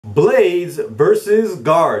blades versus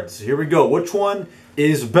guards. Here we go. Which one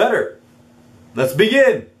is better? Let's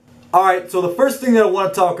begin. Alright, so the first thing that I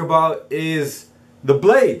want to talk about is the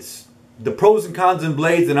blades. The pros and cons in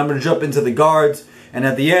blades, and I'm going to jump into the guards. And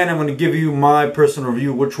at the end, I'm going to give you my personal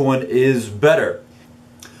review, which one is better.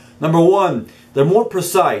 Number one, they're more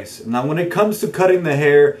precise. Now when it comes to cutting the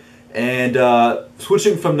hair and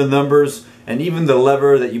switching from the numbers and even the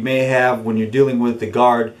lever that you may have when you're dealing with the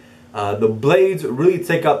guard, the blades really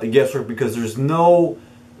take out the guesswork because there's no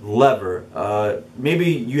lever.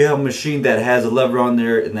 Maybe you have a machine that has a lever on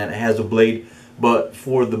there and that has a blade, but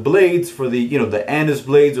for the blades, for the the Andes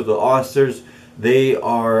blades or the Austers, they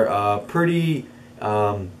are pretty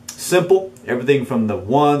simple. Everything from the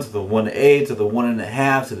 1 to the 1/8 to the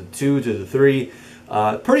 1.5 to the 2 to the 3.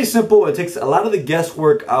 Pretty simple. It takes a lot of the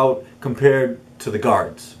guesswork out compared to the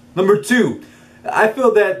guards. Number two, I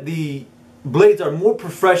feel that the blades are more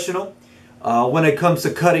professional when it comes to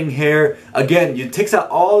cutting hair. Again, it takes out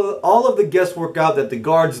all of the guesswork out that the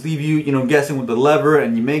guards leave you, guessing with the lever,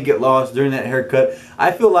 and you may get lost during that haircut.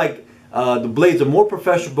 I feel like the blades are more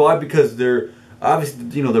professional. Why? Because they're obviously,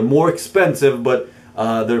 they're more expensive, but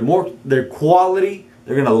they're quality.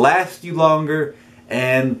 They're gonna last you longer,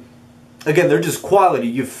 and again, they're just quality.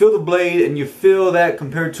 You feel the blade, and you feel that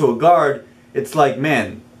compared to a guard, it's like,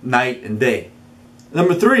 man, night and day.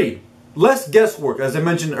 Number three, less guesswork. As I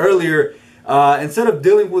mentioned earlier, instead of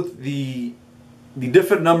dealing with the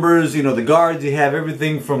different numbers, the guards, you have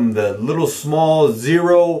everything from the little small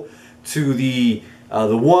 0 to the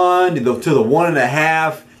 1 to the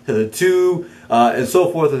 1.5 to the 2, and so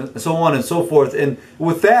forth and so on and so forth. And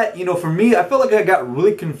with that, for me, I felt like I got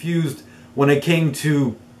really confused when it came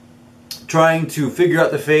to trying to figure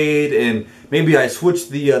out the fade, and maybe I switched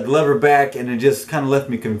the lever back, and it just kind of left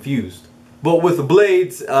me confused. But with the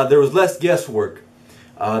blades, there was less guesswork.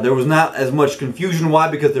 There was not as much confusion. Why?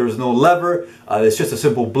 Because there was no lever. It's just a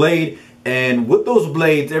simple blade. And with those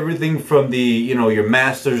blades, everything from the your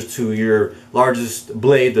masters to your largest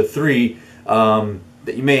blade, the 3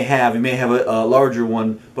 that you may have a larger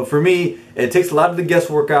one. But for me, it takes a lot of the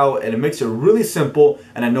guesswork out, and it makes it really simple.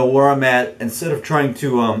 And I know where I'm at instead of trying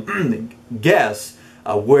to guess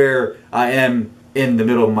where I am in the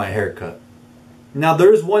middle of my haircut. Now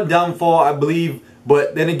there is one downfall, I believe,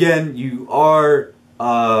 but then again, you are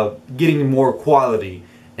getting more quality,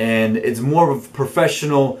 and it's more of a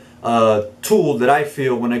professional tool that I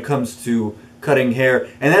feel when it comes to cutting hair,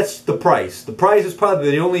 and that's the price. The price is probably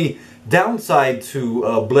the only downside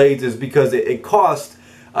to blades, is because it costs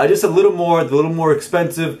just a little more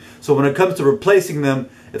expensive. So when it comes to replacing them,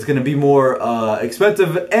 it's going to be more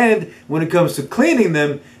expensive, and when it comes to cleaning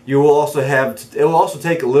them, you will also it will also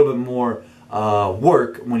take a little bit more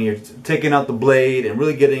work when you're taking out the blade and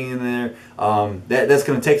really getting in there. That's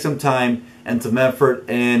going to take some time and some effort,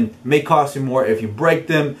 and may cost you more if you break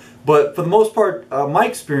them. But for the most part, my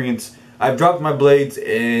experience, I've dropped my blades,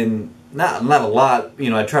 and not a lot.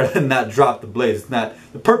 I try to not drop the blades. It's not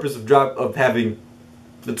the purpose of having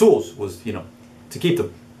the tools was to keep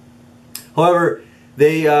them. However,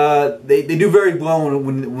 they do very well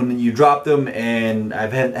when you drop them, and I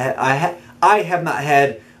have not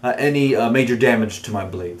had any major damage to my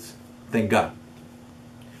blades, thank God.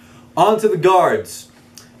 On to the guards.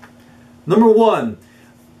 Number one.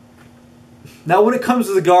 Now when it comes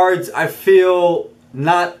to the guards, I feel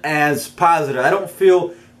not as positive. I don't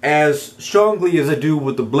feel as strongly as I do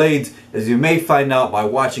with the blades, as you may find out by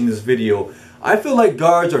watching this video. I feel like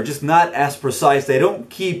guards are just not as precise. They don't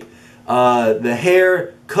keep the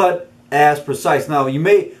hair cut as precise. Now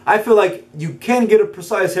I feel like you can get a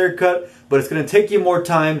precise haircut, but it's going to take you more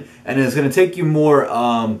time, and it's going to take you more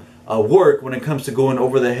work when it comes to going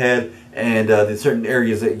over the head and the certain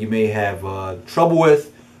areas that you may have trouble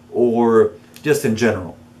with, or just in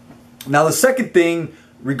general. Now the second thing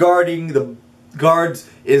regarding the guards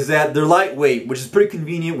is that they're lightweight, which is pretty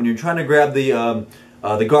convenient when you're trying to grab the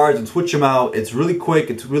guards and switch them out. It's really quick,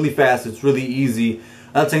 it's really fast, it's really easy.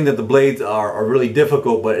 I'm not saying that the blades are really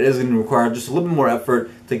difficult, but it is going to require just a little bit more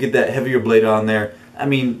effort to get that heavier blade on there. I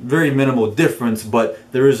mean, very minimal difference, but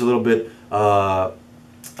there is a little bit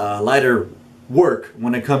lighter work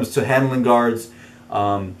when it comes to handling guards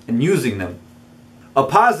and using them. A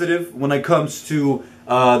positive when it comes to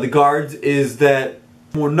the guards is that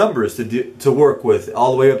more numbers to work with,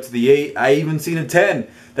 all the way up to the 8. I even seen a 10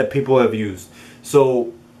 that people have used.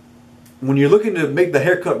 So when you're looking to make the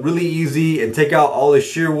haircut really easy and take out all the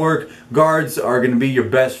shear work, guards are going to be your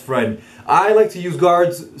best friend. I like to use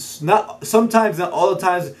guards, sometimes, not all the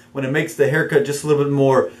times, when it makes the haircut just a little bit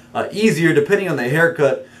more easier depending on the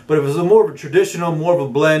haircut. But if it's more of a traditional, more of a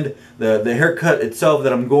blend, the haircut itself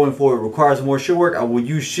that I'm going for requires more shear work, I will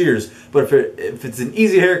use shears. But if it's an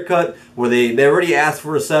easy haircut where they already asked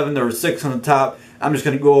for a 7 or a 6 on the top, I'm just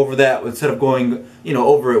going to go over that instead of going, you know,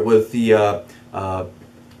 over it with the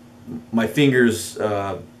my fingers.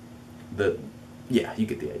 Yeah, you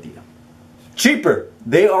get the idea. Cheaper.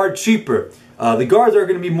 They are cheaper. The guards are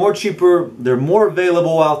going to be more cheaper. They're more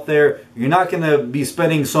available out there. You're not going to be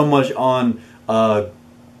spending so much on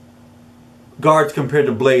guards compared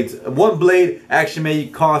to blades. One blade actually may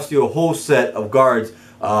cost you a whole set of guards.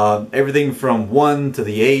 Everything from 1 to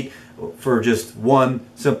the 8 for just one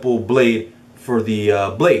simple blade for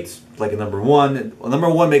the blades. Like a number one. A number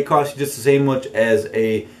one may cost you just the same much as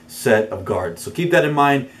a set of guards. So keep that in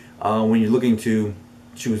mind when you're looking to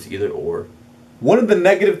choose either or. One of the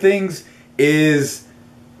negative things is,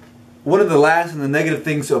 one of the last and the negative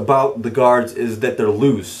things about the guards is that they're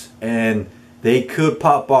loose and they could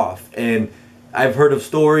pop off. And I've heard of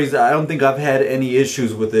stories, I don't think I've had any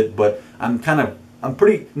issues with it, but I've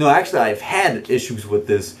had issues with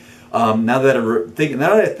this. Now that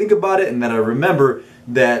I think about it and that I remember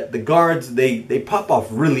that the guards, they pop off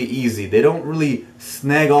really easy. They don't really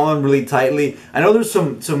snag on really tightly. I know there's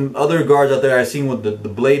some other guards out there I've seen with the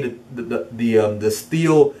blade, the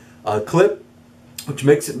steel clip, which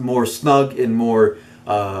makes it more snug and more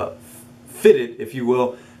fitted, if you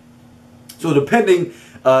will. So depending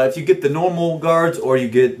if you get the normal guards or you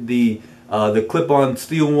get the clip-on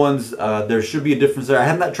steel ones, there should be a difference there. I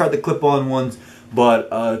have not tried the clip-on ones, but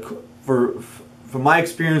from my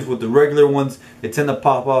experience with the regular ones, they tend to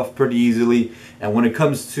pop off pretty easily. And when it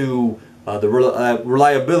comes to the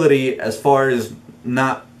reliability as far as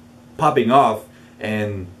not popping off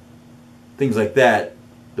and things like that,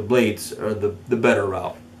 the blades are the better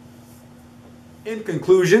route. In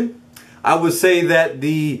conclusion, I would say that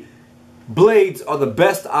the blades are the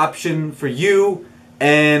best option for you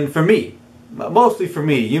and for me. Mostly for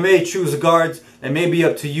me. You may choose the guards. It may be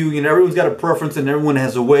up to you. You know, everyone's got a preference and everyone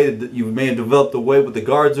has a way that you may have developed a way with the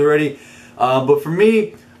guards already. But for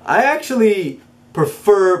me, I actually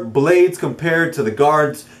prefer blades compared to the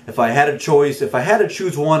guards. If I had a choice, if I had to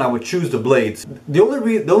choose one, I would choose the blades. The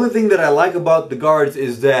only thing that I like about the guards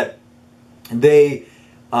is that they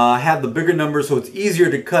have the bigger numbers, so it's easier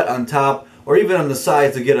to cut on top or even on the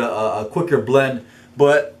sides to get a quicker blend.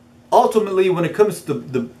 But ultimately, when it comes to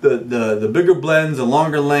the bigger blends, the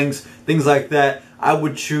longer lengths, things like that, I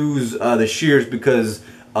would choose the shears because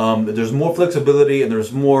there's more flexibility and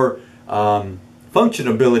there's more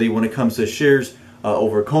functionability when it comes to shears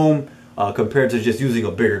over comb compared to just using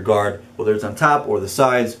a bigger guard, whether it's on top or the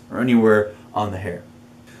sides or anywhere on the hair.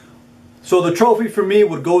 So the trophy for me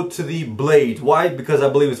would go to the blades. Why? Because I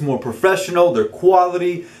believe it's more professional, they're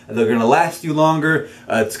quality, they're going to last you longer,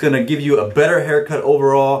 it's going to give you a better haircut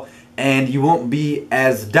overall, and you won't be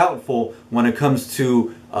as doubtful when it comes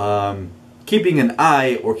to keeping an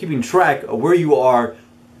eye or keeping track of where you are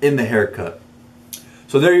in the haircut.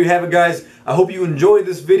 So there you have it, guys. I hope you enjoyed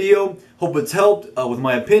this video. Hope it's helped with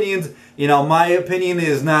my opinions. You know, my opinion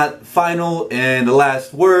is not final and the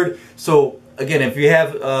last word. So again, if you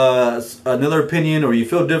have another opinion or you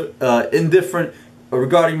feel indifferent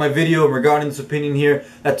regarding my video and regarding this opinion here,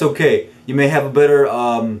 that's okay. You may have a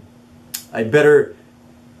better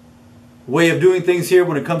way of doing things here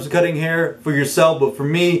when it comes to cutting hair for yourself, but for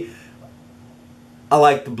me, I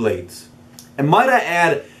like the blades. And might I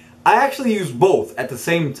add, I actually use both at the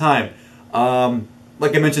same time.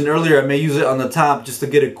 Like I mentioned earlier, I may use it on the top just to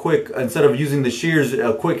get a quick, instead of using the shears,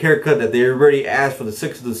 a quick haircut that they already asked for the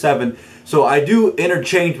 6 or the 7. So I do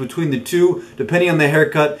interchange between the two, depending on the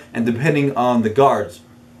haircut and depending on the guards.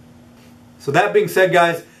 So that being said,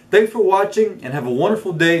 guys, thanks for watching and have a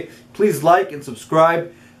wonderful day. Please like and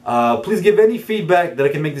subscribe. Please give any feedback that I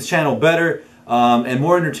can make this channel better and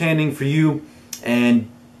more entertaining for you, and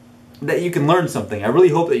that you can learn something. I really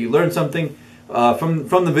hope that you learn something from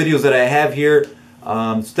the videos that I have here.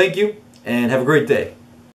 So thank you and have a great day.